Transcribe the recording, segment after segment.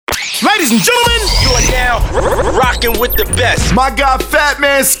Ladies and gentlemen, you are now rocking with the best. My guy Fat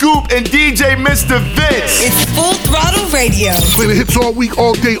Man Scoop and DJ Mr. Vince. It's Full Throttle Radio. Play the hits all week,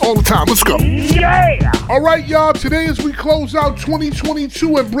 all day, all the time. Let's go. Yeah. All right, y'all. Today as we close out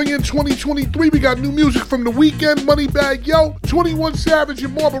 2022 and bring in 2023, we got new music from The Weeknd, Moneybagg Yo, 21 Savage,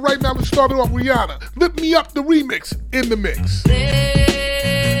 and more. But right now, let's start it off with Rihanna. Lift Me Up, the remix, in the mix.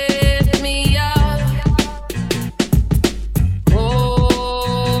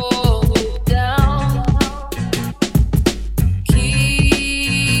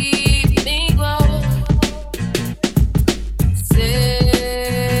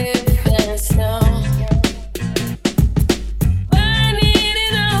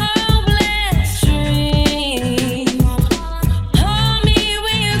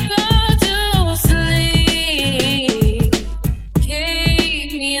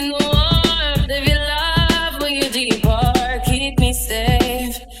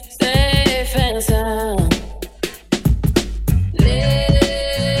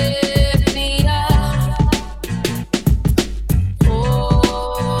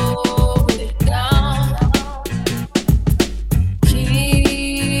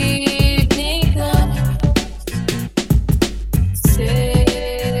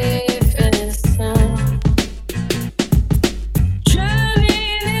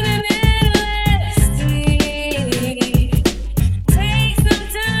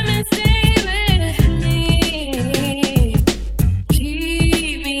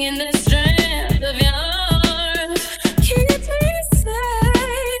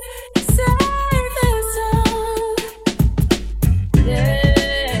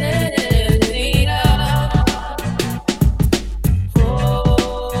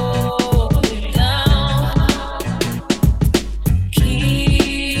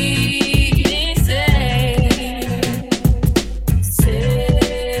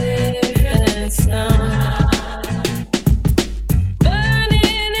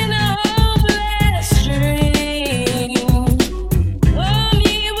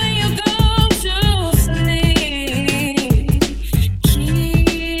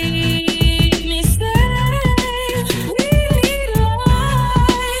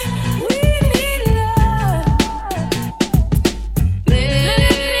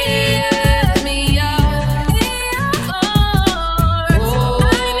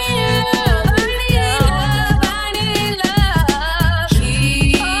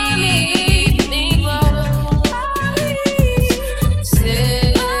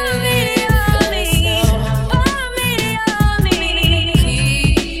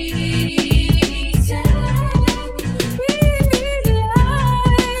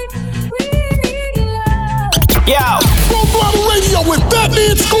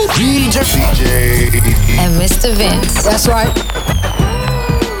 And Mr. Vince. That's right.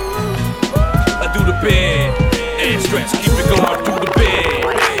 I do the bed and stretch, keep it going, do the bed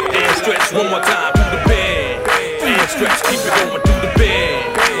and stretch one more time, do the bed and stretch, keep it going, do the bed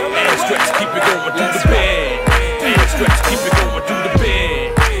and stretch, keep it going, do the bed and stretch, keep it going, do the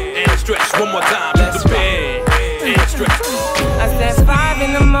bed and stretch one more time, do the bed and stretch. I said 5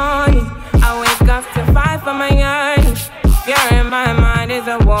 in the morning, I wake up to 5 for my yearning. Fear in my mind is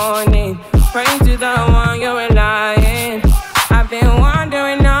a warning. Pray to the one you're relying. I've been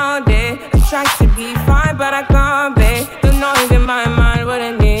wandering all day. I try to be fine, but I can't be. The noise in my mind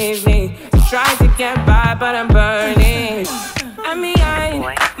wouldn't leave me. I try to get by, but I'm burning. I'm behind.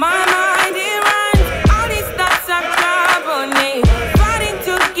 My mind, it runs. All these thoughts are troubling. Fighting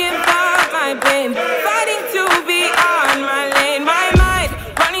to give up my pain. Fighting to be on my lane. My mind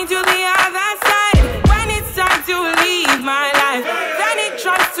running to the other side. When it's time to leave my life, then it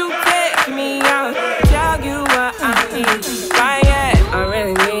tries to take me out. Tell you what I need. Why yet? I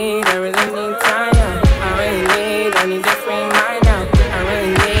really need time now. I need to free mind now.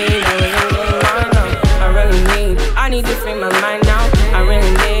 I need to free my mind now. I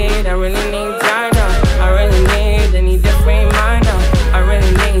really need time now. I need to free mind now.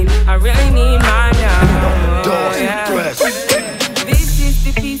 I really need mine now. This is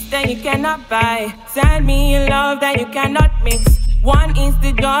the peace that you cannot buy. Send me a love that you cannot mix. One is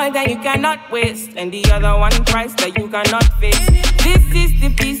the joy that you cannot waste, and the other one price that you cannot fix. This is the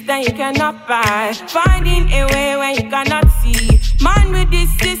peace that you cannot buy. Finding a way where you cannot see. Man with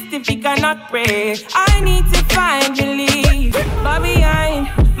this system, he cannot pray. I need to find belief. But behind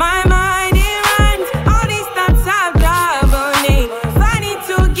my mind, it runs. All these thoughts have double need. Finding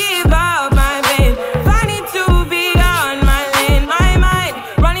to give up my pain. Finding to be on my lane. My mind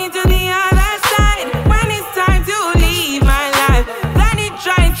running to the other side. When it's time to leave my life, then it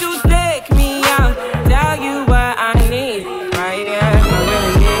tries to take me out. Tell you what I need. Right here, I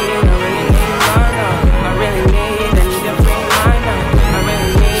really need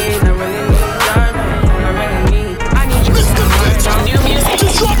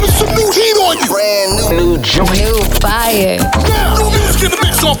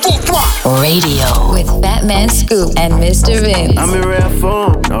It's on Full Throttle Radio with Fat Man Scoop and Mr. Vince. I'm in rare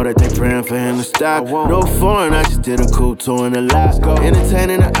form, know that they praying for him to stop. No foreign, I just did a cool tour in the lot.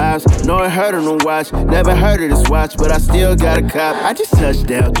 Entertaining the ops, know it hurt on the watch. Never heard of this watch, but I still got a cop. I just touched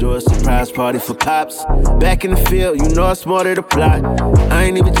down, threw a surprise party for pops. Back in the field, you know it's more to the plot. I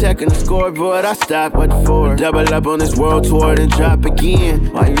ain't even checking the scoreboard, I stopped what for. Double up on this world tour, then drop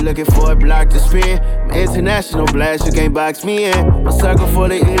again. Why you looking for a block to spin? International blast, you can't box me in. My circle full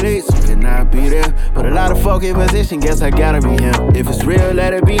of elites, so cannot be there. But a lot of folk in position, guess I gotta be him. If it's real,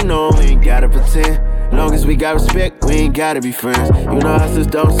 let it be known, we ain't gotta pretend. Long as we got respect, we ain't gotta be friends. You know hustlers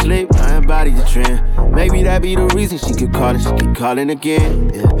don't sleep, I embody the trend. Maybe that be the reason she keep calling, she keep calling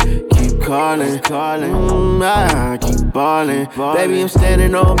again. Yeah. Keep calling, I keep ballin'. Baby, I'm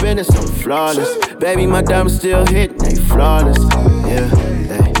standing on business, I'm flawless. Baby, my diamonds still hitting, they flawless. Yeah,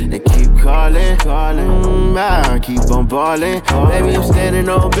 they keep calling, I keep on ballin'. Baby, I'm standing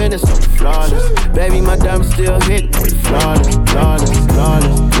on business, I'm flawless. Baby, my diamonds still hitting, they flawless, flawless,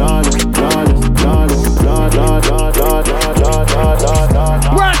 flawless, flawless, flawless, flawless,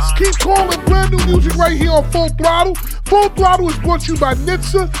 Blacks, keep calling. Brand new music right here on Full Throttle. Full Throttle is brought to you by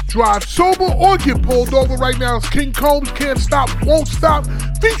Nitsa. Drive sober or get pulled over. Right now it's King Combs, Can't Stop, Won't Stop,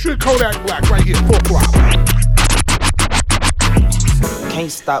 featuring Kodak Black right here, Full Throttle.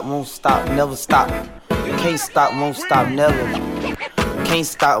 Can't stop, won't stop, never stop. Can't stop, won't stop, never. Can't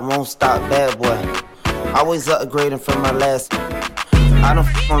stop, won't stop, bad boy. Always upgrading from my last. I don't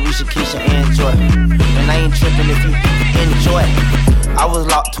on Risha, Keisha, and Joy. And I ain't tripping if you enjoy. I was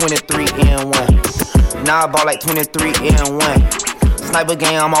locked 23 and 1. Now I bought like 23 and 1. Sniper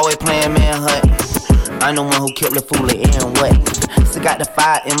game, I'm always playing manhunt. I'm the one who killed the fool and what? Still got the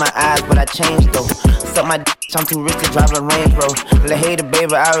fire in my eyes, but I changed though. Suck my d***, I'm too rich to drive a Range Rover. La hater,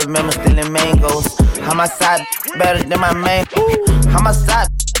 baby, I remember stealing mangoes. How my side better than my main? How my side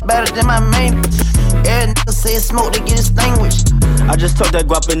better than my main? Every nigga say smoke, they get extinguished. I just talk that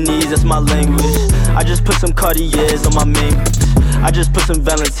Guapanese, that's my language. I just put some Cartiers on my main. I just put some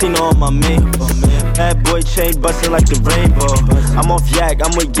Valentino on my main. Bad boy chain bustin' like the rainbow. I'm off yak,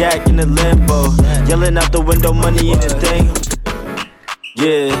 I'm with yak in the limbo. Yelling out the window, money in the thing.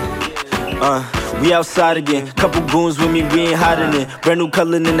 Yeah, we outside again. Couple goons with me, we ain't hiding it. Brand new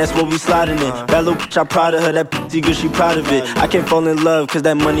coloring, and that's what we sliding in. Bad little bitch, I'm proud of her, that p***y good, she proud of it. I can't fall in love, cause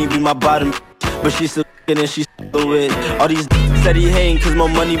that money be my bottom. But she still and she still with all these said he hating, cause more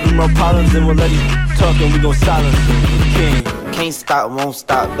money be more problems. And we'll let these talk and we gon' silence him. Can't stop, won't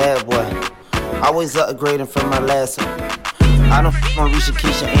stop, bad boy. Always upgrading from my last one. I don't on Risha,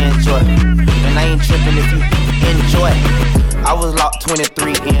 Keisha, and Joy. And I ain't tripping if you enjoy. I was locked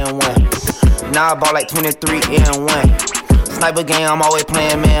 23 and 1. Now I bought like 23 and 1. Sniper game, I'm always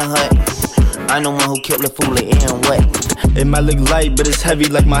playing manhunt. I'm the one who killed the fool and what? It might look light, but it's heavy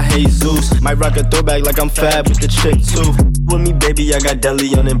like my Jesus. Might rock a throwback like I'm fab with the chick too. With me, baby, I got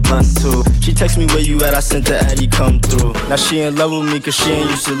deli on them blunts too. She text me where you at, I sent the Addy come through. Now she in love with me cause she ain't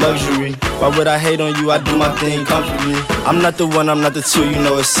used to luxury. Why would I hate on you? I do my thing comfortably. I'm not the one, I'm not the two, you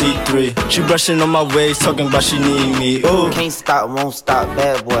know it's C3. She brushing on my waves, talking about she need me. Ooh. Can't stop, won't stop,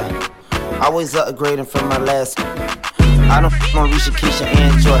 bad boy. Always upgrading from my last. I don't on Risha, Keisha,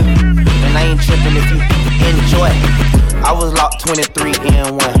 and Joy. And I ain't tripping if you enjoy. I was locked 23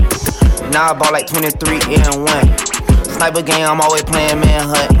 and 1. Now I bought like 23 and 1. Sniper game, I'm always playing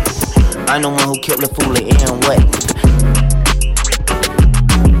manhunt. I'm the one who killed the fool and what?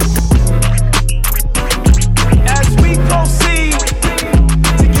 As we proceed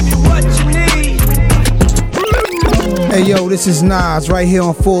to give you what you need. Hey yo, this is Nas right here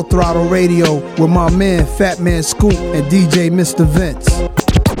on Full Throttle Radio with my man Fat Man Scoop and DJ Mr. Vince.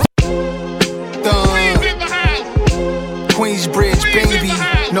 Queensbridge, baby,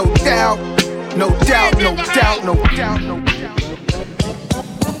 no doubt, no doubt, no doubt, no doubt, no doubt.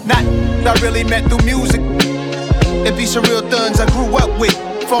 Not I really met through music. It be some real thuns I grew up with.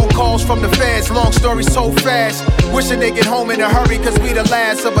 Phone calls from the feds, long story so fast. Wishing they get home in a hurry, cause we the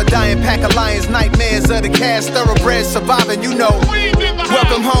last of a dying pack of lions. Nightmares of the cast, thoroughbreds surviving, you know.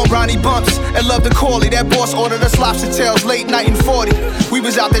 Welcome home, Ronnie Bumps, and Love the Corley. That boss ordered us lobster tails late night in 40. We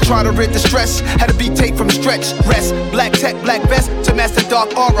was out there trying to rid the stress. Had a beat tape from Stretch, Rest, Black Tech, Black Vest to Master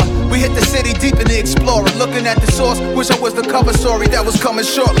Dark Aura. We hit the city deep in the Explorer. Looking at the source, wish I was the cover story that was coming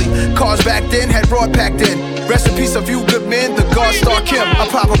shortly. Cars back then had broad packed in. Rest in peace of you good men, the God Star Kim. I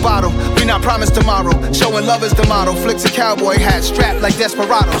pop a bottle, we not promised tomorrow. Showing love is the motto. Flicks a cowboy hat strapped like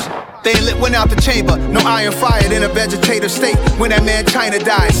desperados. They lit one out the chamber, no iron fired in a vegetative state. When that man China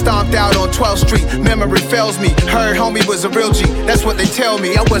died, stomped out on 12th Street. Memory fails me, heard homie was a real G. That's what they tell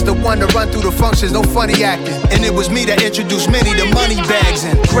me, I was the one to run through the functions, no funny acting. And it was me that introduced many to money bags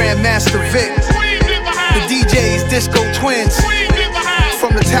and Mr. Vic. The DJs, Disco Twins.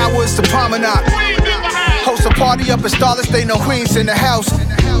 From the towers to Promenade. Host a party up in Starless, they know Queens in the house.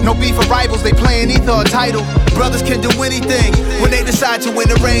 No beef or rivals, they playing either a title. Brothers can do anything when they decide to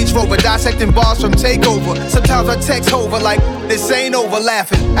win a Range Rover. Dissecting bars from Takeover. Sometimes I text over like, this ain't over,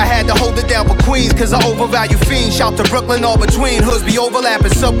 laughing. I had to hold it down for Queens, cause I overvalue fiends. Shout to Brooklyn, all between. Hoods be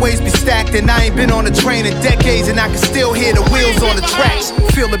overlapping, subways be stacked. And I ain't been on a train in decades, and I can still hear the wheels on the tracks.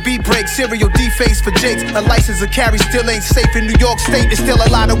 Feel the beat break, serial deface for Jakes. A license to carry still ain't safe in New York State. There's still a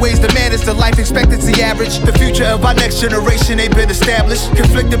lot of ways to manage the life expectancy average. The future of our next generation ain't been established.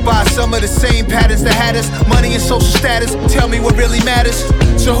 Conflicted by some of the same patterns that had us. Money and social status, tell me what really matters.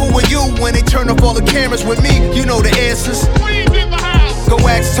 So who are you when they turn up all the cameras with me? You know the answers. Go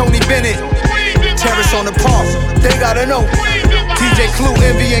ask Tony Bennett. Terrace on the park, they gotta know. DJ Clue,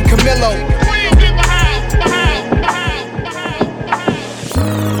 Envy, and Camilo.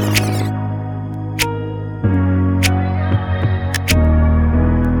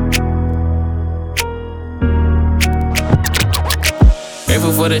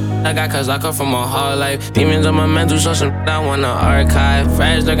 Grateful for the I got cause I come from a hard life. Demons on my mental, so some I wanna archive.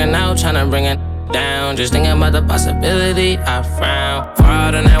 Fresh looking out, tryna bring it down. Just thinking about the possibility, I frown. Far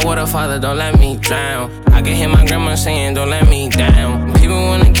out in that water, Father, don't let me drown. I can hear my grandma saying, don't let me down. People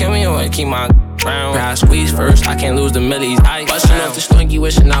wanna kill me or keep my ground. I squeeze first, I can't lose the millies. I bustin' off the slinky,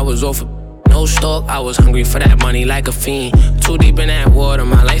 wishing I was off. No stalk, I was hungry for that money like a fiend. Too deep in that water,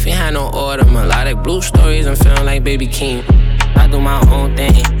 my life ain't had no order. Melodic blue stories, I'm feeling like Baby King. I do my own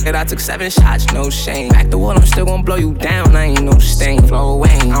thing. And I took 7 shots, no shame. Back the wall, I'm still gon' blow you down. I ain't no stain, flow away.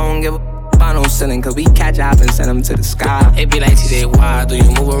 I don't give a about no ceiling, cause we catch up and send them to the sky. It be like TJ, why do you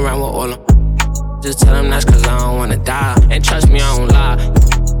move around with all them? Just tell them that's cause I don't wanna die. And trust me, I don't lie.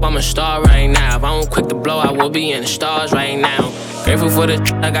 I'm a star right now. If I don't quick to blow, I will be in the stars right now. Grateful for the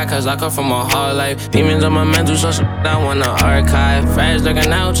I got cause I come from a hard life. Demons on my mental, so some I wanna archive. Fresh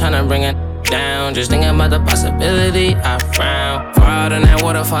looking out, tryna bring it down. Just thinking about the possibility, I frown. Far out in that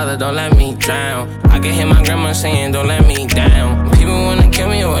water, Father, don't let me drown. I can hear my grandma saying, don't let me down. People wanna kill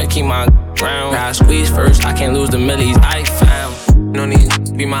me or keep my ground. I squeeze first, I can't lose the millies I found. No need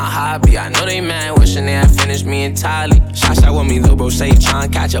to be my hobby. I know they mad, wishing they had finished me entirely. Shots out with me, little bro, say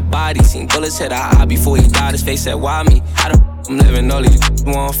tryna catch a body. Seen bullets hit our eye before he died. His face said, why me? How the I'm living, all these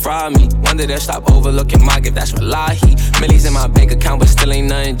won't fry me. Wonder they'll stop overlooking my gift, that's Wallahi. Millies in my bank account, but still ain't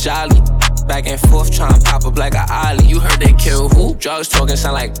nothing jolly. Back and forth, tryna pop up like a ollie. You heard they kill who? Drugs talking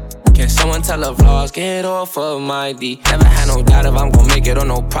sound like. Can someone tell the vlogs, get off of my D? Never had no doubt if I'm gon' make it or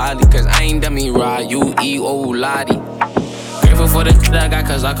no probably. Cause I ain't dummy ride, you old lottie. Grateful for the I got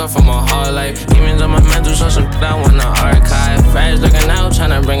cause I come from a hard life. Demons on my mental, so some I wanna archive. Fresh looking out,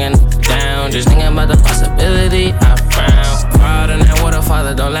 tryna bring it down. Just thinking about the possibility, I frown. Far out in that water,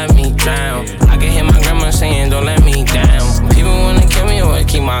 Father, don't let me drown. I can hear my grandma saying, don't let me down. People wanna kill me or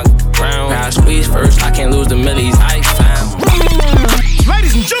keep my ground. I squeeze first, I can't lose the millies I found.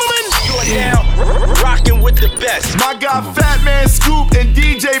 Ladies and gentlemen, you are now rocking with the best. My guy Fat Man Scoop and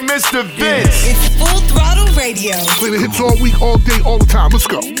DJ Mr. Vince. It's Full Throttle Radio. Play the hits all week, all day, all the time. Let's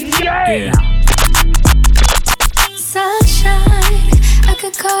go. Yeah. Sunshine, I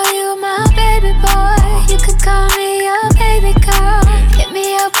could call you my baby boy. You could call me your baby girl. Hit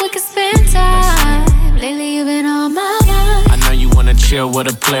me up, we could spend time. Lately you've been on my mind. I know you wanna chill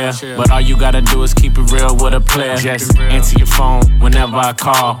with a player, but all you gotta do is keep it real with a player. Just answer your phone whenever I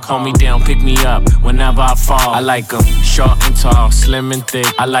call. Hold me down, pick me up whenever I fall. I like them short and tall, slim and thick.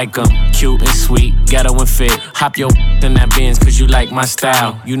 I like them cute and sweet, ghetto and fit. Hop your in that Benz cause you like my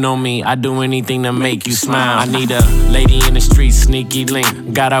style. You know me, I do anything to make you smile. I need a lady in the street, sneaky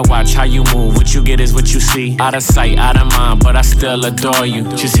link. Gotta watch how you move, what you get is what you see. Out of sight, out of mind, but I still adore you.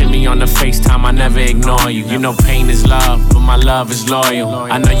 Just hit me on the FaceTime, I never ignore you. You know pain is love, but my love is loyal.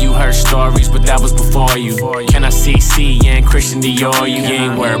 I know you heard stories, but that was before you. Can I CC you and Christian Dior? You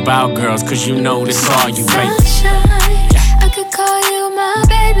ain't worried about girls, cause you know this all you, baby. Sunshine, I could call you my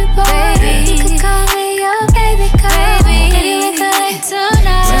baby boy. You could call me your baby girl. Maybe we could like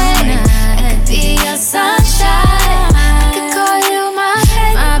tonight. I could be your sunshine. I could call you my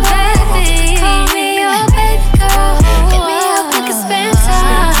baby. Call me your baby girl. Hit me up, we could spend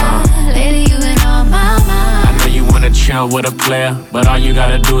time. Lately you been on my mind. I know you wanna chill with a player, but all you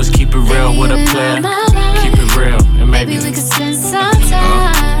gotta do is keep it real with a player. Keep it real, and maybe we could spend some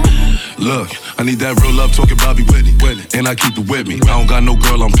time. Look, I need that real love talking Bobby Whitney. And I keep it with me. I don't got no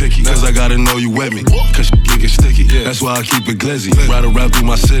girl, I'm picky. Cause I gotta know you with me. Cause shit get sticky. That's why I keep it glizzy. Ride around through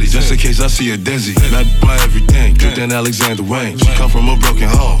my city. Just in case I see a dizzy. Not buy everything. Drink that Alexander Wayne. She come from a broken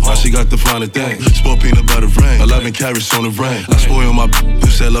home. Now she got the finer thing. Sport peanut butter rain. 11 carats on the rain. I spoil my you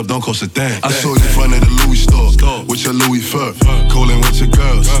said love don't cost a thing. I saw you in front of the Louis store. With your Louis fur. Coolin' with your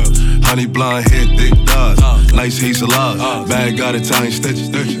girls. Honey blonde hair, thick thighs. Nice hazel eyes. Bag got Italian stitches.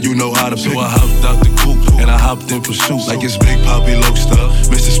 You know how to pick. So I hopped out the coupe and I hopped in pursuit. Like it's Big Poppy Loaster.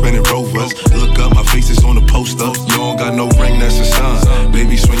 Mr. Spinning Rovers. Look up, my face is on the poster. You don't got no ring, that's a sign.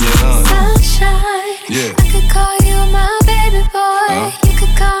 Baby, swing your hand. Sunshine. Yeah. I could call you my baby boy. You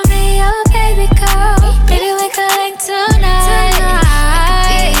could call me your baby girl. Maybe we could link tonight. I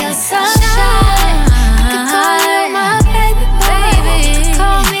could be your sunshine. I could call you my baby boy. You could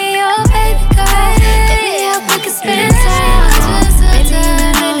call me your baby girl. Hit me up, we could spend time.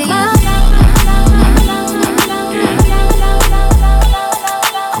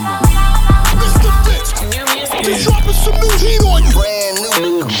 Dropping some new heat on you. Brand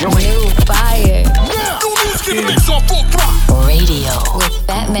new fire. Now, new music in the mix on Full Throttle Radio with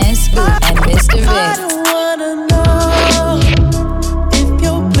Batman Scoop and Mr. Vince. I don't wanna know if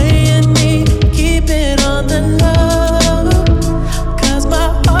you're playing me. Keep it on the low, 'cause my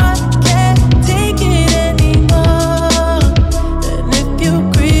heart can't take it anymore. And if you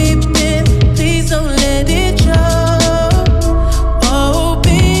creeping, please don't let it show. Oh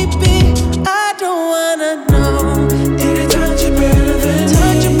baby, I don't wanna know.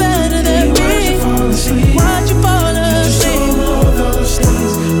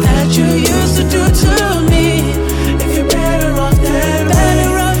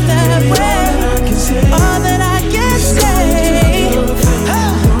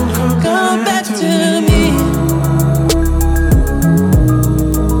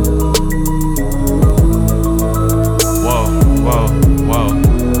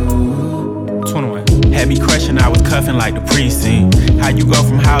 I was cuffing like the precinct. How you go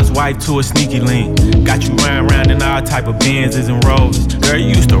from housewife to a sneaky link? Got you riding around in all type of Benzes and Rovers. Girl, you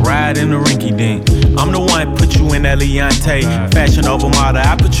used to ride in the rinky dink. I'm the one put you in that Leontay. Fashion over model,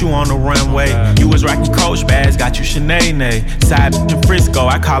 I put you on the runway. You was rocking Coach bags, got you Sinead. Side bitch in Frisco,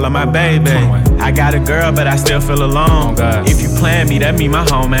 I call her my baby. I got a girl, but I still feel alone. If you plan me, that mean my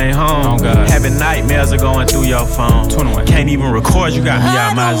home ain't home. Having nightmares are going through your phone. Can't even record, you got me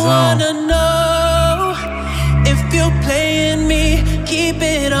out my zone. I wanna know if you're playing me, keep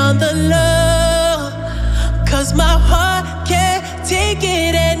it on the low, 'cause my heart can't take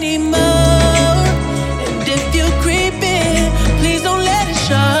it anymore. And if you're creeping, please don't let it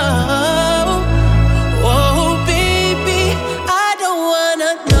show. Oh baby, I don't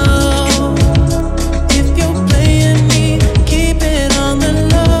wanna know if you're playing me, keep it on the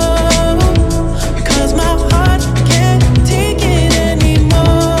low, 'cause my heart can't take it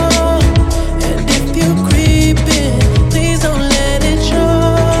anymore. And if you're creeping, please don't let it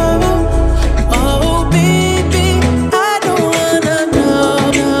show. Oh baby, I don't wanna know.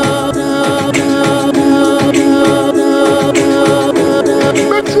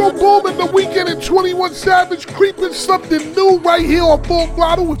 Metro Boomin the Weekend and 21 Savage creeping something new right here on Full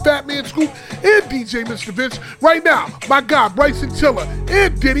Throttle with Batman Scoop and DJ Mr. Vince. Right now, my guy Bryson Tiller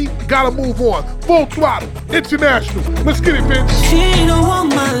and Diddy gotta move on. Full Throttle International. Let's get it, Vince. She don't want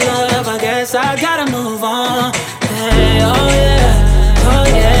my love, I guess I gotta move on. Hey, oh yeah, oh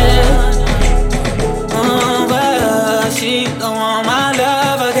yeah. Well, she don't want my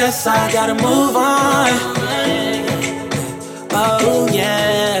love, I guess I gotta move on. Oh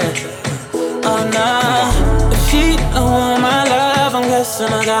yeah, oh no. If she don't want my love, I'm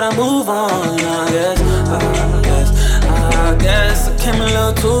guessing I gotta move on. I guess I came a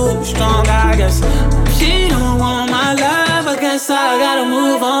little too strong, I guess. If she don't want my love, I guess I gotta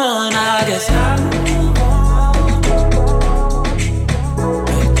move on, I guess.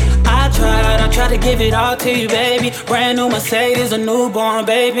 I tried to give it all to you, baby. Brand new Mercedes, a newborn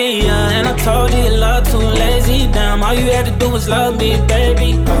baby, yeah. And I told you your love too lazy, damn. All you had to do was love me,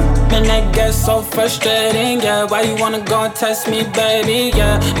 baby. And that gets so frustrating, yeah. Why you wanna go and test me, baby,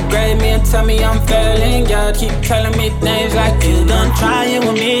 yeah. Degrade me and tell me I'm failing, yeah. Keep telling me things like you done trying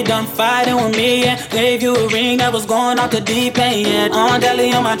with me, done fighting with me, yeah. Gave you a ring that was going off the deep end, yeah. On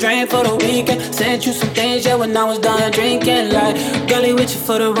deli on my drain for the weekend. Sent you some things, yeah, when I was done drinking. Like, girlie with you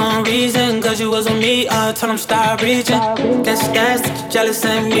for the wrong reason, 'cause you was with me, told him stop reaching. Guess that's jealous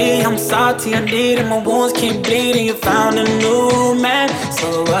of me. I'm salty, I need it, my wounds keep bleeding. You found a new man, so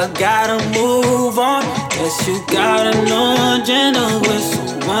I gotta move on. Guess you got a new agenda with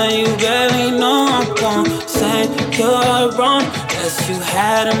someone you barely know. I'm gon' say you're wrong. Guess guess you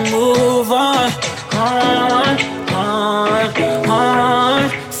had to move on.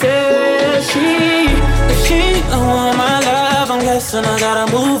 Said if she don't want my love, I'm guessing I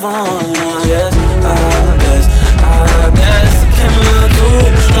gotta move on. I guess I can't look too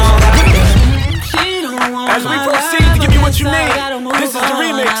strong. She don't want As we my proceed love, to give you what you I need, gotta move this is the on.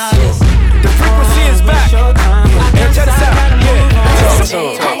 remix. The frequency is back. And check this out.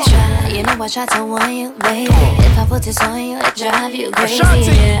 You know I tried to warn you, baby. If I put this on you, it drive you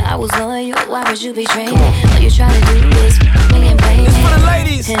crazy. Yeah, I was on you, why would you betray me? All you try to do is me and play me. It's for the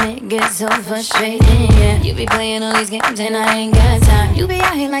ladies. And it gets so frustrating, yeah. You be playing all these games and I ain't got time. You be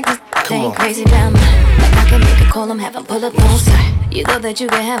out here like this ain't crazy about me. Like I can make a call, I'm having pull up on site. You thought that you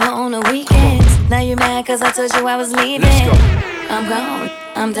could have her on the weekends. Now you mad cause I told you I was leaving. I'm gone,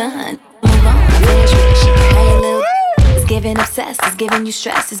 I'm done. Move on, I finish with she can have your little. It's giving obsessed, it's giving you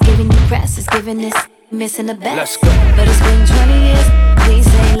stress, it's giving you press, it's giving this missing the best. Let's go. But it's been 20 years, please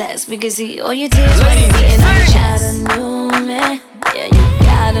say less. We can see all your tears when you and I got a new man. Yeah, you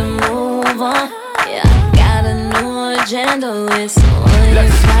gotta move on. Yeah, I got a new agenda with someone you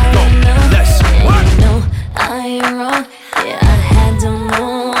probably know. And you know I ain't wrong. Yeah, I had to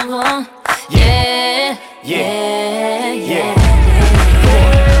move on. Yeah.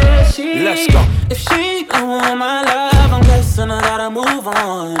 Let's go. If she don't want my love, I'm guessing I gotta move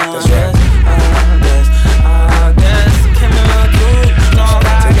on. That's right. I guess I can't look too strong. I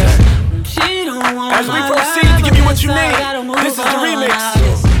guess she don't want As we my proceed love, to give you what you I need, gotta move this is the on. remix.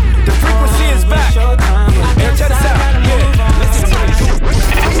 The frequency is back. And check this out.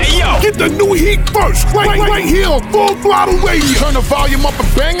 Hey yo, get the new heat first, right here on Full Throttle Radio. Turn the volume up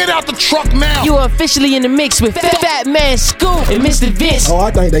and bang it out the truck now. You are officially in the mix with Fat Man Scoop and Mr. Vince. Oh,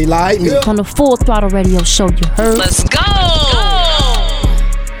 I think they lied me. On the Full Throttle Radio show, you heard? Let's go!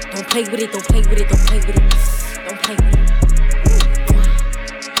 Don't play with it, don't play with it, don't play with it. Don't play with it.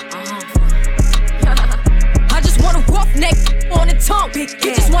 I just want a roughneck on the tongue. You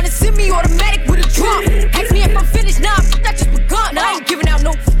just wanna send me automatic with a drum. Ask me if I'm finished, nah, I just begun. I ain't giving out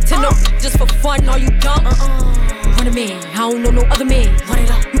no to no, just for fun. Are you dumb? Run a man, I don't know no other man. Run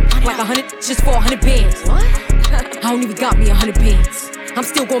it up, like 100 just for 100 bands. What? I don't even got me 100 bands. I'm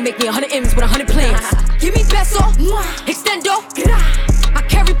still gonna make me 100 M's with 100 plans. Give me peso, extendo. I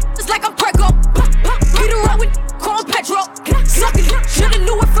carry just like I'm Prego. Get around with call Petro. Shoulda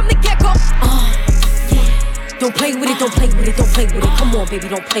knew it from the get-go. Don't play with it, don't play with it, don't play with it. Come on, baby,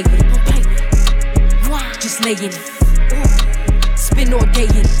 don't play with it, don't play with it. Just lay in it. Spin all day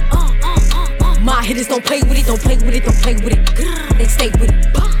in it. My hitters don't play with it, don't play with it, don't play with it. They stay with it.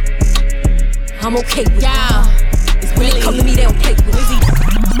 I'm okay with it. It's when they come to me, they don't play with it.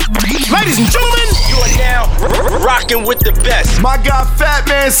 Ladies and gentlemen, you are now rocking with the best. My guy Fat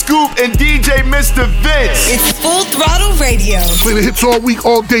Man Scoop and DJ Mr. Vince. It's Full Throttle Radio. Play the hits all week,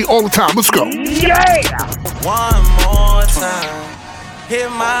 all day, all the time. Let's go. Yeah! One more time. Hit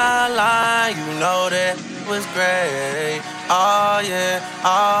my line, you know that was great. Oh yeah,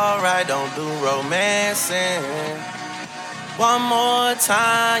 alright, don't do romancing. One more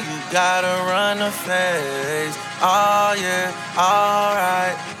time, you gotta run the phase. Oh yeah,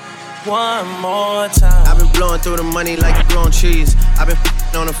 alright. One more time. I've been blowing through the money like you blowing cheese. I've been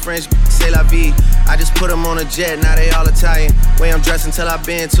on a French, c'est la vie. I just put them on a jet, now they all Italian. Way I'm dressed until I've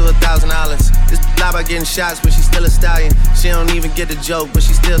been to $1,000. This lie by getting shots, but she's still a stallion. She don't even get the joke, but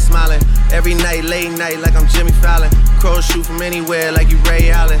she's still smiling. Every night, late night, like I'm Jimmy Fallon. Crows shoot from anywhere, like you Ray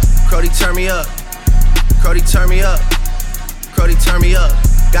Allen. Crody, turn me up. Crody, turn me up. Crody, turn me up.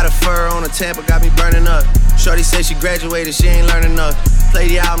 Got a fur on a Tampa, got me burning up. Shorty say she graduated, she ain't learned enough. Play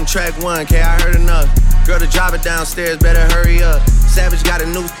the album track 1, K, I heard enough. Girl to drive it downstairs, better hurry up. Savage got a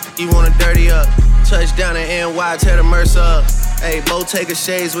new, you wanna dirty up. Touchdown in NY, tear the Mercer up. Hey, Bottega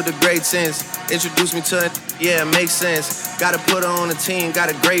shades with the great sense. Introduce me to it, yeah, it makes sense. Gotta put her on the team, got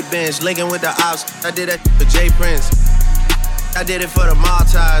a great bench. Linking with the ops, I did that for Jay Prince. I did it for the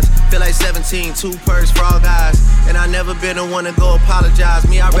Maltese. Feel like 17, 2 perks for all guys. And I never been the one to go apologize.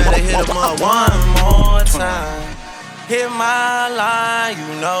 Me, I'd rather hit them up one more time. Hit my line,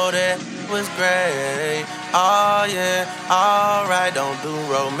 you know that was great. Oh yeah, alright, don't do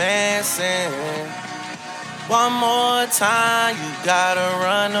romancing. One more time, you gotta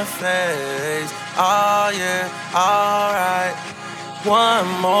run the phase. Oh yeah, alright. One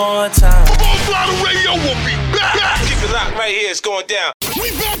more time. Full Throttle Radio will be back. Keep it locked right here, it's going down.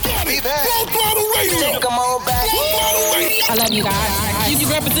 We back at it. Full Throttle Radio. Come on back. I love you guys. You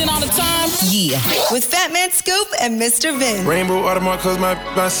represent all the time. Yeah. With Fat Man Scoop and Mr. Vince. Rainbow Audemars cause my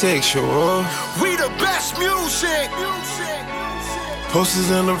bisexual. We the best music. Posters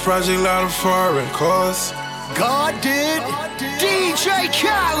in the project, lot of foreign cars. God did. DJ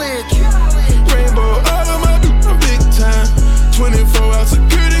Khaled. Rainbow all of my I'm big time. 24-hour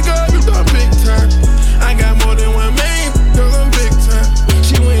security guard, I'm big time. I got more than one main, cause I'm big time.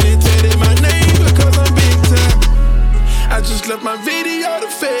 She went and tatted my name because I'm big time. I just left my video, the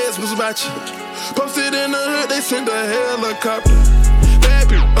feds was watching. Posted in the hood, they sent a helicopter. Bad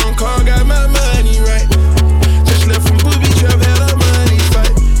bitch on call, got my money right. Just left from booby trap, had a money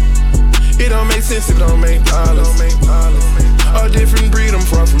fight. It don't make sense, it don't make dollars. A different breed, I'm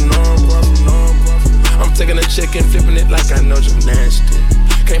far from normal. I'm taking a check and flipping it like I know gymnastics.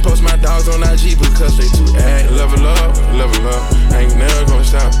 Can't post my dogs on IG because they too active. Level up, I ain't never gonna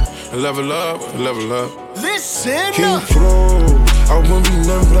stop. Level up. Listen King up. Flow, I wouldn't be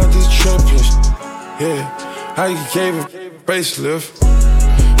nothing without this champion. Yeah, I gave a facelift.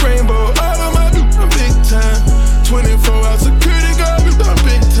 Rainbow, all of my I'm big time. 24-hour security guard, I'm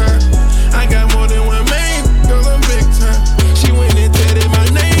big time. I got more than one main, cause I'm big time. She went and tatted my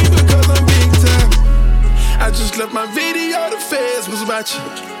name because I'm big time. I just left my video, the feds was watching.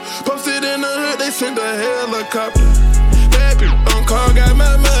 Posted in the hood, they sent a helicopter. Bad bitch on call, got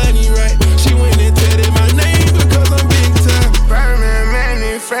my money right. She went and tatted my name because I'm big time. Birdman,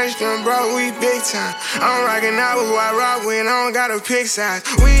 Manny, fresh gun, bro, we big time. I'm rockin' out with who I rock with, I don't gotta pick sides.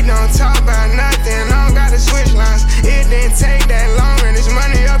 We don't talk about nothing, I don't gotta switch lines. It didn't take that long, and it's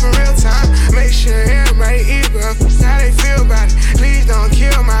money up in real time. Make sure everybody equal, how they feel about it. Please don't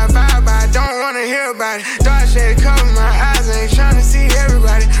kill my vibe, I don't wanna hear about it. Dark shade cover my eyes, I ain't tryna see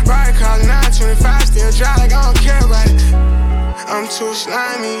everybody. Ride cars 925, still dry like I don't care about it. I'm too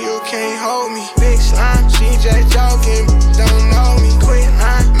slimy, you can't hold me. Big slime, she just joking, don't know me. Quit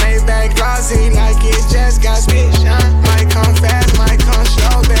line, Maybach glossy like it just got spit shine. Might come fast, might come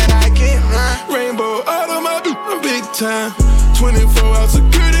slow, bet I get mine. Rainbow, all of my I'm big time. 24-hour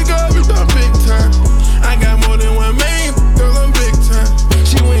security guard, I'm big time. I got more than one main, cause I'm big time.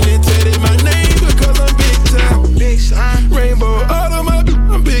 She went and tatted my name because I'm big time. Big slime. Rainbow, all of my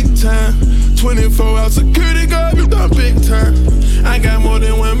I'm big time. 24-hour security guard, I'm big time. I got more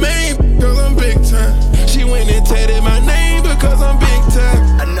than one main, cause I'm big time. She went and tatted my name because I'm big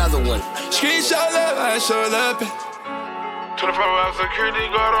time. Another one. Screenshot love, I showed up. 24-hour security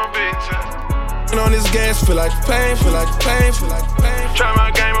guard, I'm big time. And on this gas, feel like pain. Try my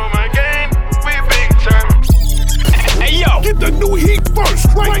game on my game, we big time. Hey yo, get the new heat first,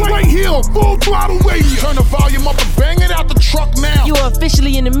 right here on Full Throttle Radio. Turn the volume up and bang it out the truck now. You are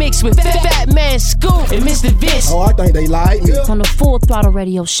officially in the mix with Fat Man Scoop and Mr. Vince. Oh, I think they like me. It's on the Full Throttle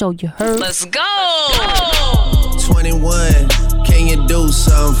Radio show, you heard? Let's go. 21, can you do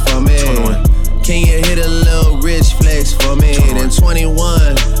something for me? 21. Can you hit a little rich flex for me? 21. Then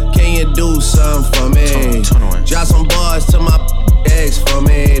 21, can you do something for me? 21. Drop some bars to my ex for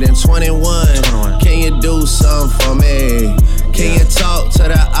me. Then 21, can you do something for me? Can you talk to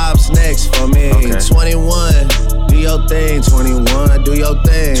the ops next for me? Okay. 21, do your thing. 21, do your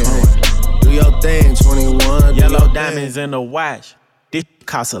thing. 21. Do your thing. 21. Yellow diamonds in the watch. This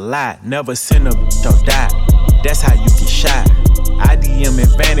costs a lot. Never send a or die. That's how you get shot. I DM in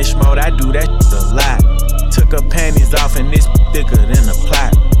vanish mode, I do that a lot. Took her panties off and this thicker than a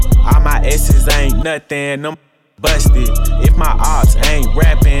plot. All my S's ain't nothing, them busted. If my ops ain't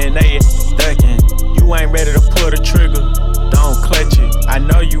rapping, they ducking. You ain't ready to pull the trigger, don't clutch it. I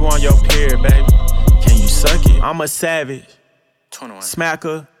know you on your period, baby. Can you suck it? I'm a savage. 21.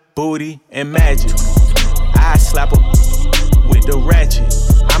 Smacker, booty, and magic. I slap her with the ratchet.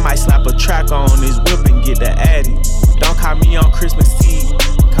 I might slap a track on this whip and get the addy. Don't call me on Christmas Eve,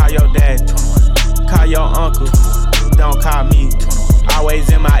 call your dad. Call your uncle, don't call me. Always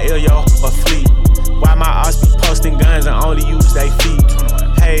in my ear, yo, a fleet. Why my ops be posting guns and only use they feet?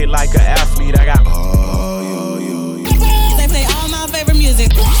 Paid like an athlete, I got They play all my favorite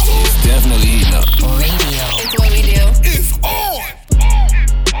music. It's definitely heating up. Radio. It's what we do. It's on.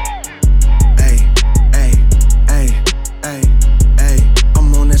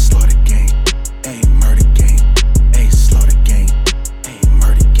 I'm on that slaughter game. Ayy, murder game. Ayy, slaughter game. Ayy,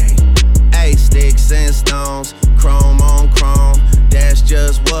 murder game. Ayy, sticks and stones, chrome on chrome. That's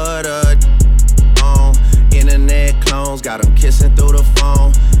just what on. Internet clones got them kissing through the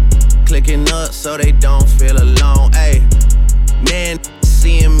phone. Clicking up so they don't feel alone. Ayy, man,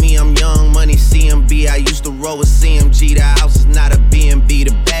 seeing me, I'm young money CMB. I used to roll with CMG. The house is not a B&B.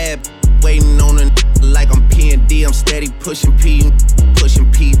 The bad waiting on a like I'm P&D. I'm steady pushing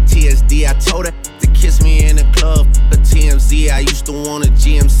PTSD. I told her to kiss me in the club, a TMZ. I used to want a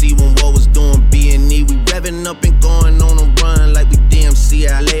GMC when what was doing B&E. We revving up and going on a run like we DMC.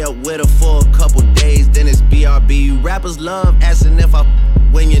 I lay up with her for a couple days, then it's BRB. Rappers love asking if I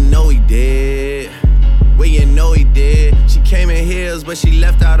when you know he dead. Well, you know he did. She came in heels, but she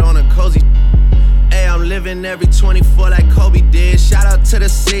left out on a cozy. Hey, I'm living every 24 like Kobe did. Shout out to the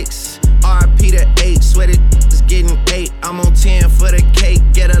 6, RIP to 8. Swear it is getting 8. I'm on 10 for the cake.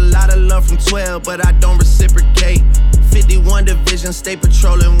 Get a lot of love from 12, but I don't reciprocate. 51 division, stay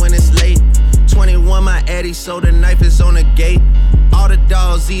patrolling when it's late. 21 my Eddie, so the knife is on the gate. All the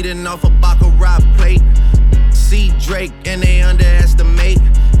dogs eating off a Baccarat plate. See Drake and they underestimate.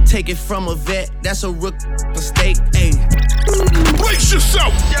 Take it from a vet, that's a rookie mistake. Ayy. Brace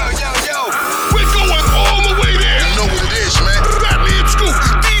yourself! Yo, yo, yo! We're going all the way there! You know what it is, man. Fat Man Scoop,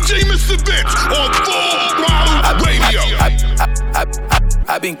 DJ Mr. Vince on Full Throttle Radio.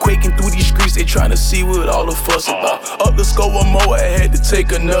 I've been quaking through these streets, they tryna see what all the fuss about. Up the score one more, I had to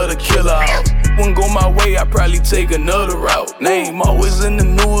take another killer out. Wouldn't go my way, I probably take another route. Name always in the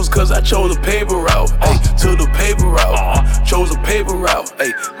news, cause I chose a paper route. Ay, to the paper route, chose a paper route.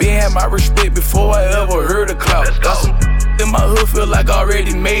 Ay, been had my respect before I ever heard a clout. Got some in my hood, feel like I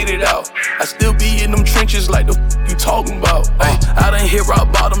already made it out. I still be in them trenches like the you talking about. Ay, I done hit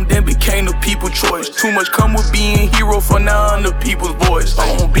rock bottom, then became the people choice. Too much come with being hero, for now I'm the people's voice.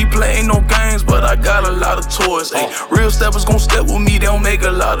 I don't be playing no games, but I got a lot of toys. Ay, real steppers gon' step with me, they don't make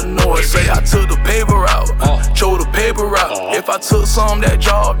a lot of noise. Say I took the paper out, chose the paper out. If I took some, that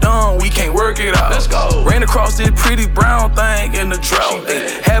job done, we can't work it out. Let's go. Ran across this pretty brown thing in the drought.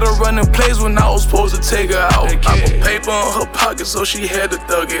 Ay, had her running plays when I was supposed to take her out. I put paper on her pocket, so she had to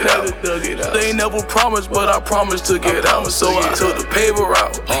thug it out. They never promised, but I promised to get out. So I took the paper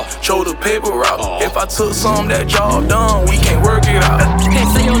out, chose the paper out. If I took some, that job done, we can't work it out. Can't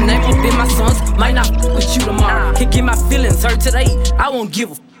say your name up in my sons, might not with you tomorrow. Can't get my feelings hurt today, I won't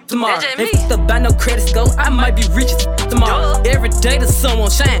give a tomorrow. If the buy no credit score, I might be rich tomorrow. Every day the sun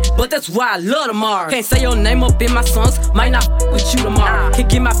won't shine, but that's why I love tomorrow. Can't say your name up in my sons, might not with you tomorrow. Can't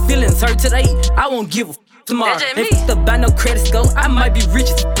get my feelings hurt today, I won't give a tomorrow. If the buy no credit score, I might be rich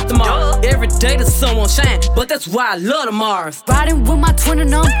tomorrow. Every day the sun won't shine, but that's why I love tomorrow. Riding with my twin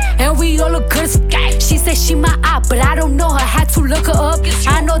and and we all look good as She said she my eye, but I don't know her, had to look her up.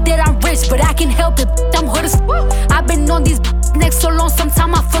 I know that I'm rich, but I can help it, I'm hood as I've been on these necks so long,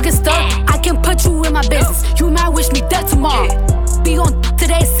 sometimes I fucking stuck. I can put you in my business, you might wish me dead tomorrow. Be on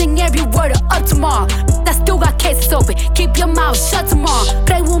today, sing every word of up tomorrow. I still got cases open, keep your mouth shut tomorrow.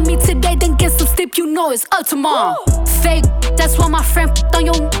 Play with me today, then get some sleep, you know it's up tomorrow. Fake, that's why my friend on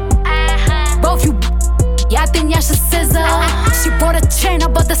your both you. Yeah, I think y'all should scissor. She bought a chain, I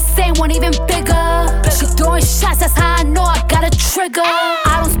bought the same one, even bigger. She throwing shots, that's how I know I got a trigger.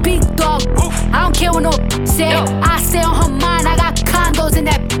 I don't speak dog, I don't care what no say. I stay on her mind, I got condos in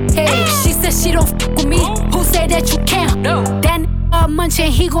that head. She said she don't f with me, who say that you can't? Then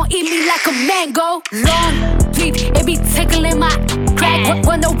munching, he gon' eat me like a mango. Long deep, it be tickling my crack.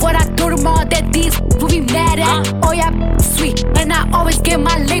 Wonder what I do tomorrow that these will be mad at. Oh yeah, sweet, and I always get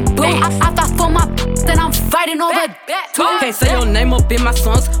my lick boo. I fight for my then I'm fighting over that too. Can't say your name up in my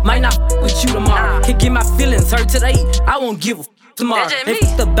songs, might not with you tomorrow. Can't get my feelings hurt today, I won't give a tomorrow.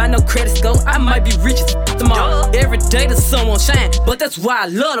 If the buy no credit score, I might be rich tomorrow. Every day the sun won't shine, but that's why I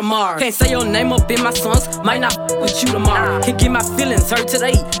love tomorrow. Can't say your name up in my songs, might not with you tomorrow. Can't get my feelings hurt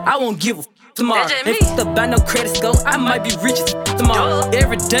today, I won't give a tomorrow. If the buy no credit score, I might be rich tomorrow.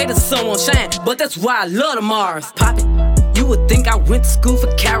 Every day the sun won't shine, but that's why I love tomorrow. Pop it. You would think I went to school for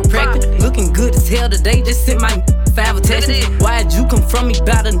chiropractic. Looking good as hell today, just sent my 5 attachments. Why'd you come from me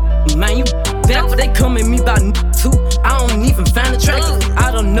about a man? You back, they come at me about too. I don't even find attractive. I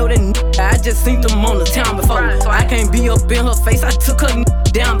don't know that I just seen them on the town before. I can't be up in her face, I took her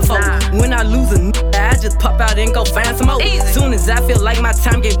down before. When I lose a I just pop out and go find some more. Soon as I feel like my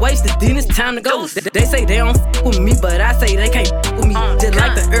time get wasted, then it's time to go. They say they don't f with me, but I say they can't f with me. Just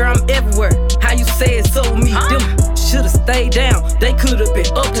like the air, I'm everywhere. How you say it so with me? Them should've stayed down, they could've been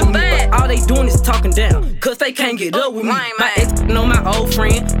up with me, but all they doing is talking down, cause they can't get up with me. My ex know my old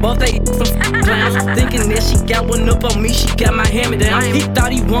friend, both they some clowns, thinking that she got one up on me, she got my hand-me-down. He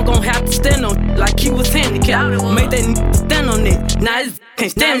thought he wasn't gon' have to stand on like he was handicapped, made that stand on it, now his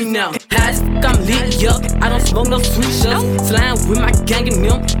can't stand me now. High as I'm lit up, I don't smoke no sweet shots, slime with my gang and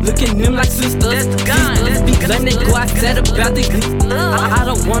them, look at them like sisters. Sisters be letting they go outside about the I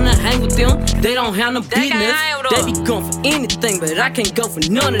don't wanna hang with them, they don't have no business. They be going for anything, but I can't go for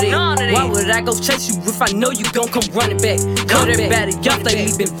none of that. Why would I go chase you if I know you gon' come running back? Cut everybody off, they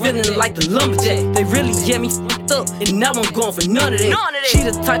been feeling like the lumberjack. They really get me f***ed up, and now I'm going for none of that. She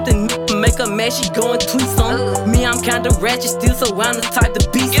the type to make her mad, she going tweets on. Me, I'm kinda ratchet still, so I'm the type to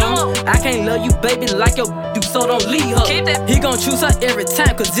be on. I can't love you, baby, like your do, so don't leave her. He gon' choose her every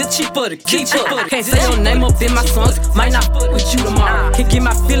time, cause it's cheaper to keep her. Can't say your name up in my songs, might not fuck with you tomorrow. Can't get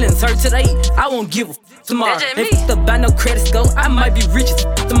my feelings hurt today, I won't give a tomorrow. If the buy no credit score, I might be rich as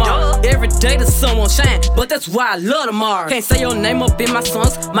tomorrow. Every day the sun won't shine, but that's why I love tomorrow. Can't say your name up in my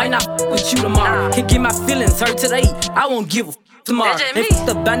songs, might not fuck with you tomorrow. Can't get my feelings hurt today, I won't give a tomorrow. If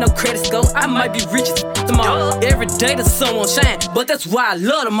the buy no credit score, I might be rich as tomorrow. Every day the sun won't shine, but that's why I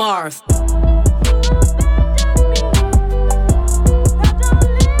love tomorrow.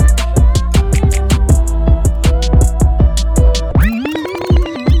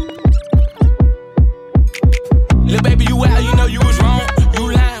 Lil' baby, you out, you know you was wrong.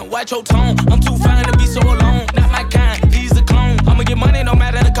 You lying, watch your tone. I'm too fine to be so alone. Not my kind, he's a clone. I'ma get money no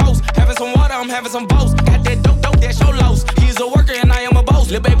matter the cost. Having some water, I'm having some boats. Got that dope, that's your loss. He's a worker and I am a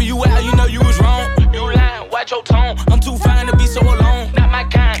boss. Lil' baby, you out, you know you was wrong. You lying, watch your tone. I'm too fine to be so alone. Not my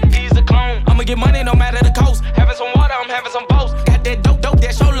kind, he's a clone. I'ma get money no matter the cost. Having some water, I'm having some boats. Got that dope,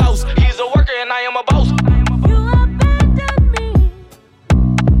 that's your loss. He's a worker and I am a boss.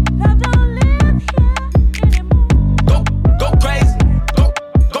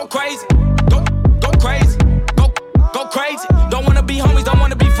 Crazy, don't wanna be homies, don't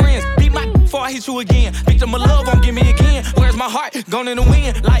wanna be friends. Beat my before I hit you again. Victim of love, won't give me again. Where's my heart? Gone in the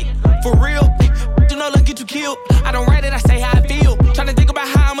wind, like for real. You know, look, get you killed. I don't write it, I say how I feel. Tryna think about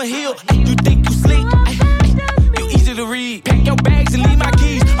how I'ma heal. You think you sleep? You easy to read. Pack your bags and leave my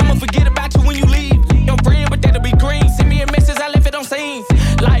keys. I'ma forget about you when you leave. Your friend, but that'll be green. Send me a message, I left it on scene.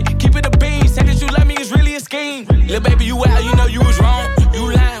 Like keep it a bean. Say that you love me is really a scheme. Little baby, you out, you know you was wrong.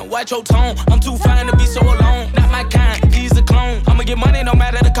 You lying, watch your tone. I'm too fine to be so alone. Not my kind. I'ma get money no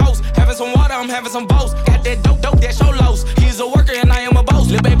matter the cost. Having some water, I'm having some boats. Got that dope, that's your loss. He's a worker and I am a boss.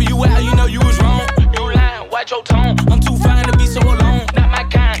 Lil' baby, you out, you know you was wrong. You lying, watch your tone. I'm too fine to be so alone. Not my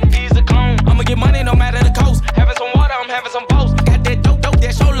kind, he's a clone. I'ma get money no matter the cost. Having some water, I'm having some boats. Got that dope,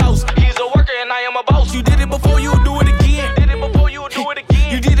 that's your loss. He's a worker and I am a boss. You did it before, you would do it again. Did it before, you would do it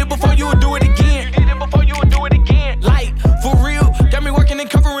again. You did it before, you would do it again. You did it before, you would do it again. Like, for real, got me working and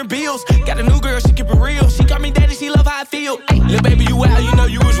covering bills. Got a new girl, she keep it real. She got me daddy, she love how I feel. Lil' baby, you out, you know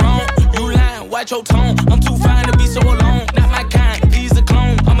you was wrong. You lying, watch your tone. I'm too fine to be so alone. Not my kind, he's a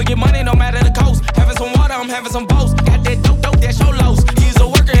clone. I'ma get money no matter the cost. Having some water, I'm having some boats. Got that dope, that's your loss. He's a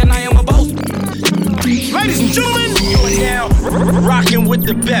worker and I am a boss. Ladies and gentlemen, going down, rocking with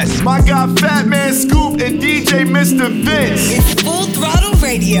the best. My guy Fat Man Scoop and DJ Mr. Vince. It's Full Throttle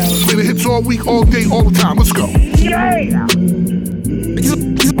Radio. Play the hits all week, all day, all the time. Let's go. Yeah.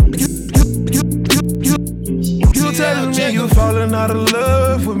 You telling me you falling out of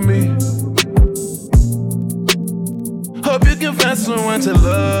love with me. Hope you can find someone to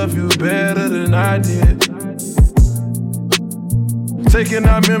love you better than I did. Taking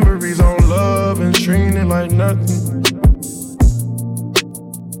our memories on love and treating it like nothing.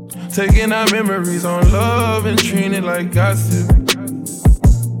 Taking our memories on love and treating it like gossip.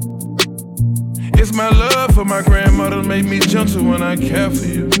 It's my love for my grandmother made me gentle when I care for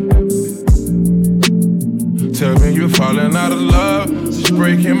you. Tell me you're falling out of love, just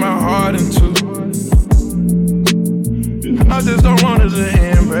breaking my heart in two. I just don't want it to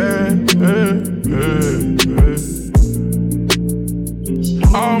end bad.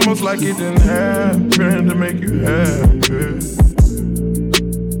 Almost like it didn't happen to make you happy.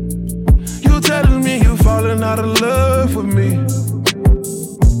 You telling me you falling out of love with me.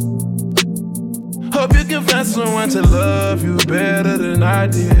 Hope you can find someone to love you better than I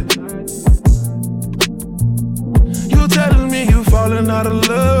did. You telling me you falling out of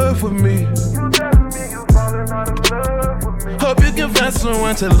love with me. Hope you can find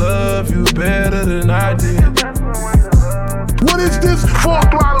someone to love you better than I did. What is this? Full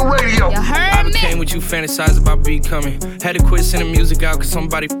Throttle Radio. You heard me? I came with you fantasize about becoming. Had to quit sending music out cause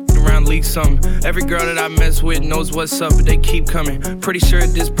somebody around leaked something. Every girl that I mess with knows what's up, but they keep coming. Pretty sure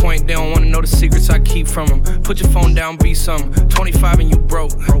at this point they don't wanna know the secrets I keep from them. Put your phone down, be something. 25 and you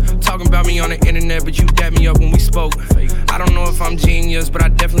broke. Talking about me on the internet, but you dapped me up when we spoke. I don't know if I'm genius, but I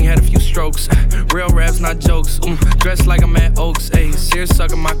definitely had a few strokes. Real raps, not jokes. Dressed like I'm at Oaks. Ayy, serious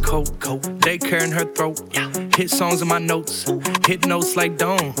sucking my coat. Daycare in her throat. Hit songs in my notes. Hit notes like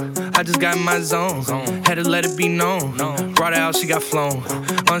Dawn. I just got in my zone. Had to let it be known. Brought her out, she got flown.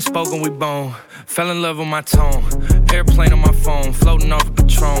 Unspoken, we bone. Fell in love with my tone. Airplane on my phone. Floating off a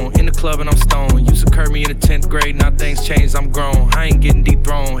Patron. In the club and I'm stoned. Used to curb me in the 10th grade. Now things changed, I'm grown. I ain't getting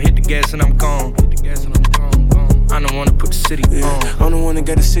dethroned. Hit the gas and I'm gone. I'm the one that put the city on. I'm the one that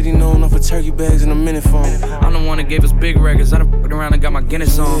got the city known off of turkey bags and a minute phone. I'm the one that gave us big records. I done fucked around and got my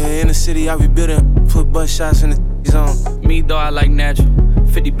Guinness on. Yeah, in the city I be building. Put butt shots in the zone. Me though, I like natural.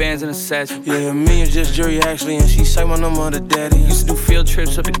 50 bands in a satchel. Yeah, me and just jury actually, and she say my number on the daddy. Used to do field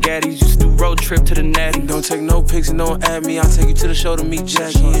trips up to Gaddy's, used to do road trip to the Natty. Don't take no pics and don't add me, I'll take you to the show to meet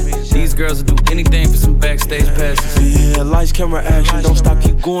Jackie. These girls will do anything for some backstage passes. Yeah, lights, camera, action. Don't stop,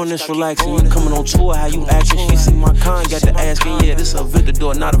 keep going, this relaxing. You coming on tour, how you acting? She see my con, got to asking. Yeah, this a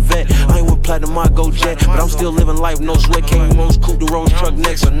Victor, not a vet. I ain't with platinum, I go jet. But I'm still living life, no sweat. Came Rose, coupe the Rose truck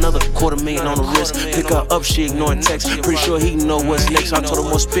next. Another $250,000 on the wrist. Pick her up, she ignoring text. Pretty sure he know what's next. I told her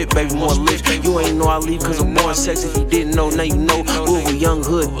more spit, baby, more lips. You ain't know I leave cause I'm born sex. If you didn't know, now you know. We're a young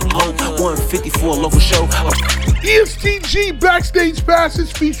hood, home, 154 local show. ESTG Backstage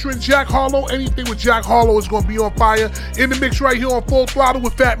Passes featuring Jack Harlow. Anything with Jack Harlow is going to be on fire. In the mix right here on Full Throttle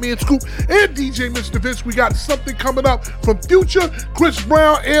with Fat Man Scoop and DJ Mr. Vince. We got something coming up from Future, Chris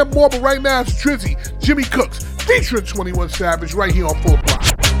Brown, and more. But right now it's Drizzy, Jimmy Cooks, featuring 21 Savage right here on Full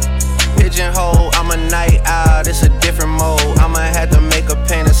Throttle. Pigeonhole, I'm a night owl, it's a different mode. I'ma have to make a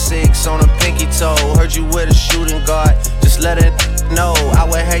paint of 6 on a pinky toe. Heard you with a shooting guard, just let it know. I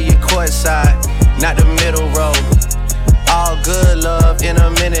would have you courtside, not the middle row. All good love in a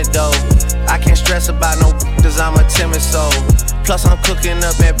minute though. I can't stress about no cause I'm a timid soul. Plus I'm cooking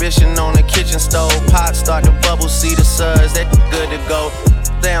up ambition on the kitchen stove. Pot start to bubble, see the suds, that good to go.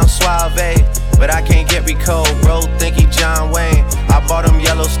 Down suave, but I can't get recalled. Bro, think he John Wayne. I bought them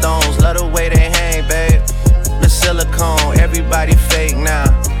Yellowstones, love the way they hang, babe. The silicone, everybody fake now.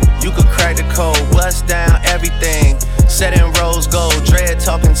 You could crack the code, bust down everything. Set in rose gold, dread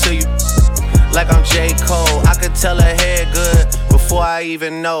talking to you like I'm J. Cole. I could tell her head good before I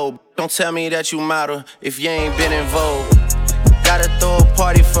even know. Don't tell me that you model if you ain't been in vogue. Gotta throw a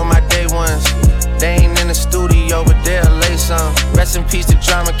party for my day ones. They ain't in the studio, but they'll lay some. Rest in peace to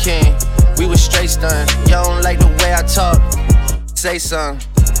Drama King, we was straight stunned. Y'all don't like the way I talk, say something.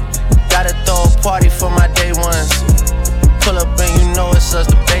 Gotta throw a party for my day ones. Pull up and you know it's us,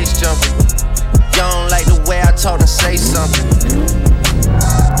 the bass jumping. Y'all don't like the way I talk, then say something.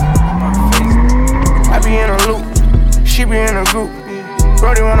 I be in a loop, she be in a group.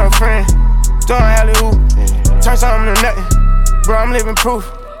 Brody want a friend, throwing alley-oop. Turn something to nothing, bro, I'm living proof.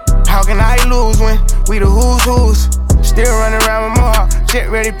 How can I lose when we the who's? Still running around with more, jet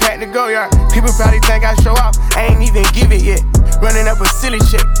ready, packed to go, yard. People probably think I show off, I ain't even give it yet. Running up a silly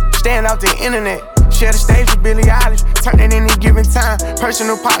chick, staying off the internet. Share the stage with Billie Eilish, turn it any given time.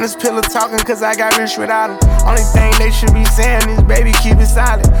 Personal partners, pillow talking, cause I got rich without them. Only thing they should be saying is, baby, keep it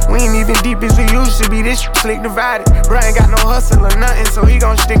silent. We ain't even deep as we used to be, this slick divided. Bro ain't got no hustle or nothing, so he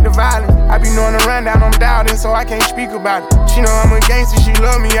gon' stick to violence. I be knowing the rundown, I'm doubting, so I can't speak about it. She know I'm a gangster, she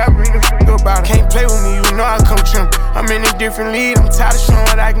love me, I bring the f*** about it. Can't play with me, you know I come trim. I'm in a different league, I'm tired of showing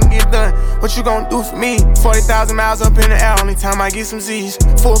what I can get done. What you gon' do for me? 40,000 miles up in the air, only time I get some Z's.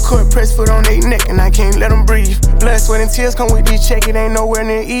 Full court press foot on their neck, and I can't let them breathe. Blood, sweat, and tears come with this check, it ain't nowhere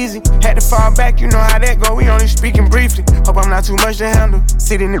near easy. Had to fall back, you know how that go, we only speaking briefly. Hope I'm not too much to handle.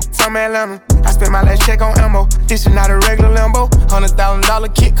 Sitting from Atlanta, I spent my last check on ammo. This is not a regular Lambo.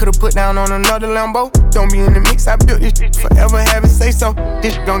 $100,000 kit, could've put down on another Lambo. Don't be in the mix, I built this shit forever, have it say so.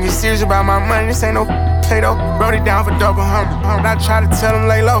 This gon' get serious about my money, this ain't no play-doh. Wrote it down for double hundred. I try to tell him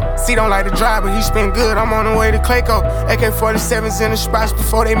lay low. C don't like to drive, but he spin good, I'm on the way to Clayco. AK-47s in the spots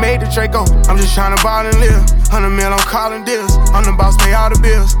before they made the Draco. I'm just tryna ball and live. 100 mil, I'm calling deals. I'm the boss, pay all the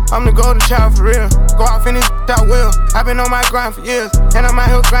bills. I'm the golden child for real. Go off in this I will. I've been on my grind for years, and I'm out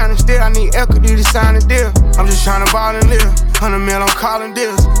here grinding still. I need equity to sign a deal. I'm just tryna ball and live. 100 mil, I'm calling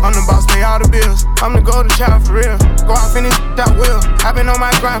deals. I'm the boss, pay all the bills. I'm the golden child for real. Go off in this I will. I've been on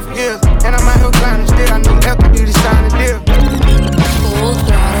my grind for years, and I'm out here grinding still. I need equity to sign a deal. Full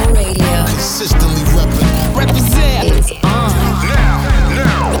Throttle Radio. Consistently represent. It's on. Now.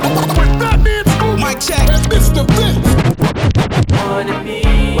 With Fat Man Scoop, Mic check. and Mr. Vince. Wanna be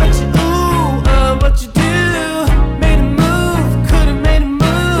what you do, what you do. Made a move, could've made a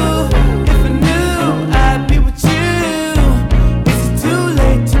move. If I knew I'd be with you. Is it too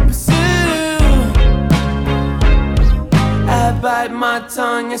late to pursue? I bite my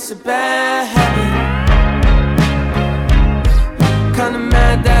tongue, it's a bad habit. Kinda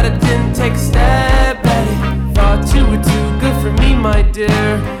mad that I didn't take a stab at it. Thought you were too good for me, my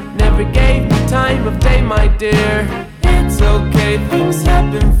dear. Never gave me time of day, my dear. It's okay, things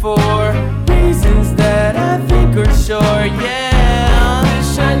happen for reasons that I think are sure, yeah. I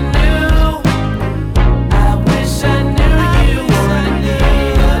wish I knew, I wish I knew you wanted me.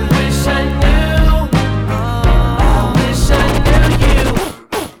 I wish I knew, I wish I knew you.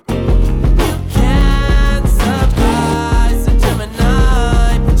 Can't surprise a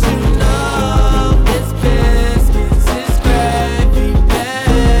Gemini, but you know it's biscuits, it's gravy,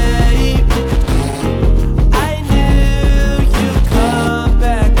 babe. I knew you'd come back.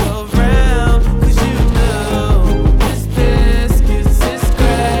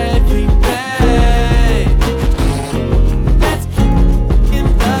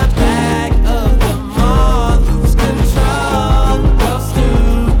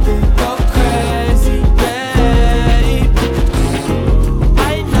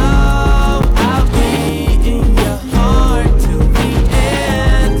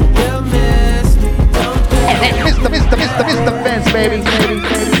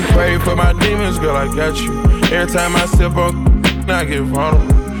 I got you. Every time I sip on, I get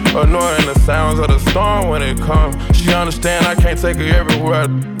vulnerable. Annoying the sounds of the storm when it comes. She understand I can't take her everywhere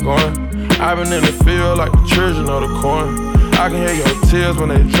I'm going. I've been in the field like the children of the corn. I can hear your tears when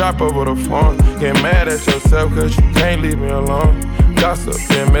they drop over the phone. Get mad at yourself cause you can't leave me alone. Gossip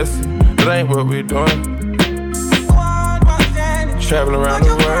and messy, that ain't what we doing. Traveling around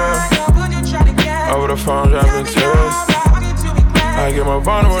the world, over the phone dropping tears. I get more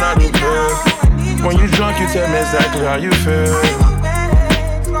vulnerable when I do pills. When you drunk you tell me exactly how you feel.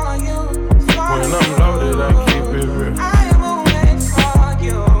 When I'm loaded, I keep it real.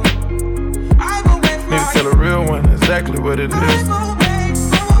 Need to tell a real one exactly what it is.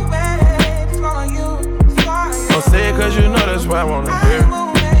 Don't say it cause you know that's why I wanna hear.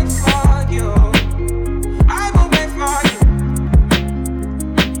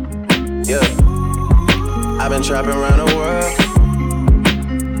 Yeah, I've been trapping around the world.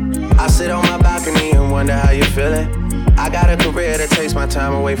 I sit on my balcony and wonder how you're feeling. I got a career that takes my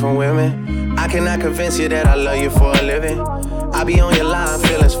time away from women. I cannot convince you that I love you for a living. I be on your line,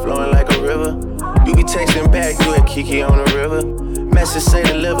 feelings flowing like a river. You be texting back, you and Kiki on the river. Message say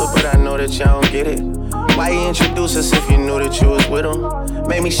deliver, but I know that y'all don't get it. Why you introduce us if you knew that you was with him?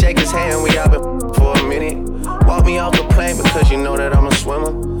 Made me shake his hand, we all been for a minute. Walk me off the plane because you know that I'm a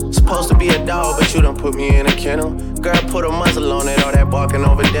swimmer. Supposed to be a dog, but you done put me in a kennel. Girl, put a muzzle on it, all that barking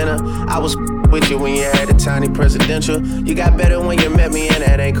over dinner. I was with you when you had a tiny presidential. You got better when you met me, and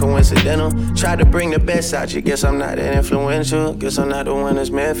that ain't coincidental. Tried to bring the best out you, guess I'm not that influential. Guess I'm not the one that's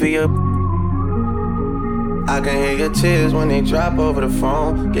meant for you. I can hear your tears when they drop over the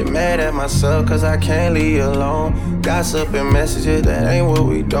phone. Get mad at myself cause I can't leave you alone. Gossip and messages, that ain't what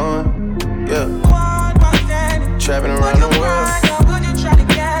we doing. Yeah. Trapping around the world,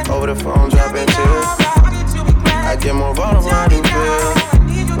 over the phone dropping tears. I get more vulnerable when I do feel.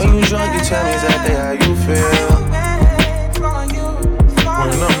 When you drunk you tell me exactly how you feel.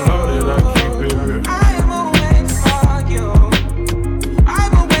 When I'm loaded I keep it real.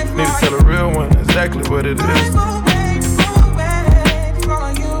 Need to tell a real one exactly what it is.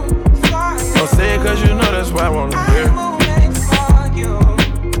 Don't say it cause you know that's why I wanna hear.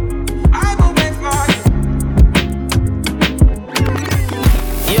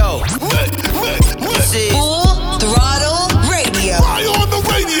 Yo, this is Full Throttle Radio. Fly on the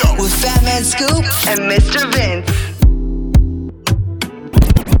radio with Fat Man Scoop and Mr. Vince.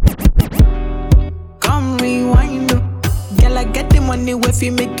 Come rewind, girl, I get the money if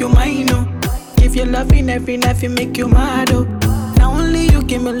you make you mine, If you loving every night, you make you mad, Now only you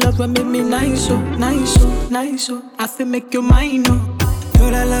give me love and make me nice, nice, nice, I feel make you mine,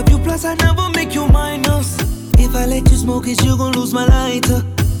 Girl, I love you, plus I never make you minus. If I let you smoke it, you gon' lose my lighter.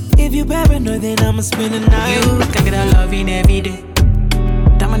 If you paranoid, then I'ma spend the night. You can get a loving every day.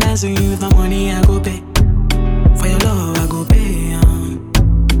 Diamond dance on you, the money I go pay. For your love, I go pay,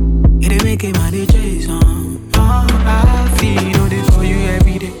 It ain't making my DJs, I feel all day for you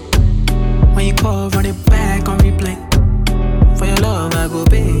every day. When you call, run it back on replay. For your love, I go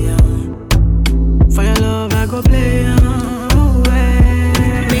pay, For your love, I go play,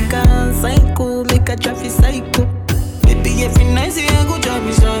 Make a psycho, make a traffic psycho. Baby, every night you go drive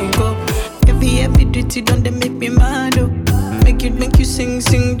me psycho. Every duty done, they make me mad, Make you sing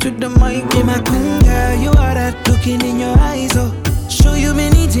to the mic. Yeah, my queen girl, you are that looking in your eyes, Show you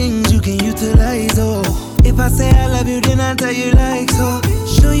many things you can utilize, If I say I love you, then I tell you like so.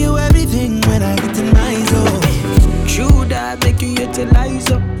 Show you everything when I get in my zone. True that make you utilize,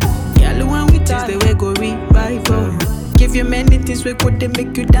 Girl, when we taste the way go revive, Give you many things we could they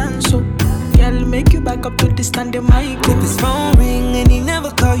make you dance, Girl, make you back up to the standing mic. If his phone ring and he never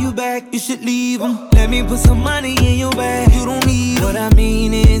call you back, you should leave him. Let me put some money in your bag. You don't need him. What I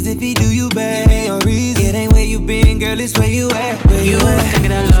mean is if he do you bad, give me a reason. It ain't where you been, girl, it's where you at. Where you at? Can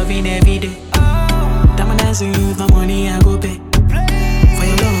get a loving every day. Diamond dance on you, the money I go pay. For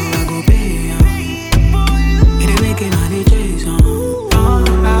your love I go pay, It ain't making my DJs,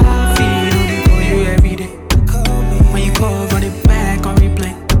 I feel it for you every day. When you call, run it back on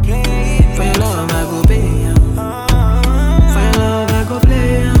replay. For your love I go pay, For your love I go play,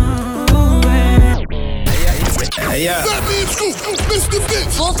 Yeah. Fat Man Scoop, Mr.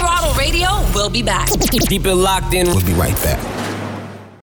 Vince. Full Throttle Radio, we'll be back. Keep it locked in. We'll be right back.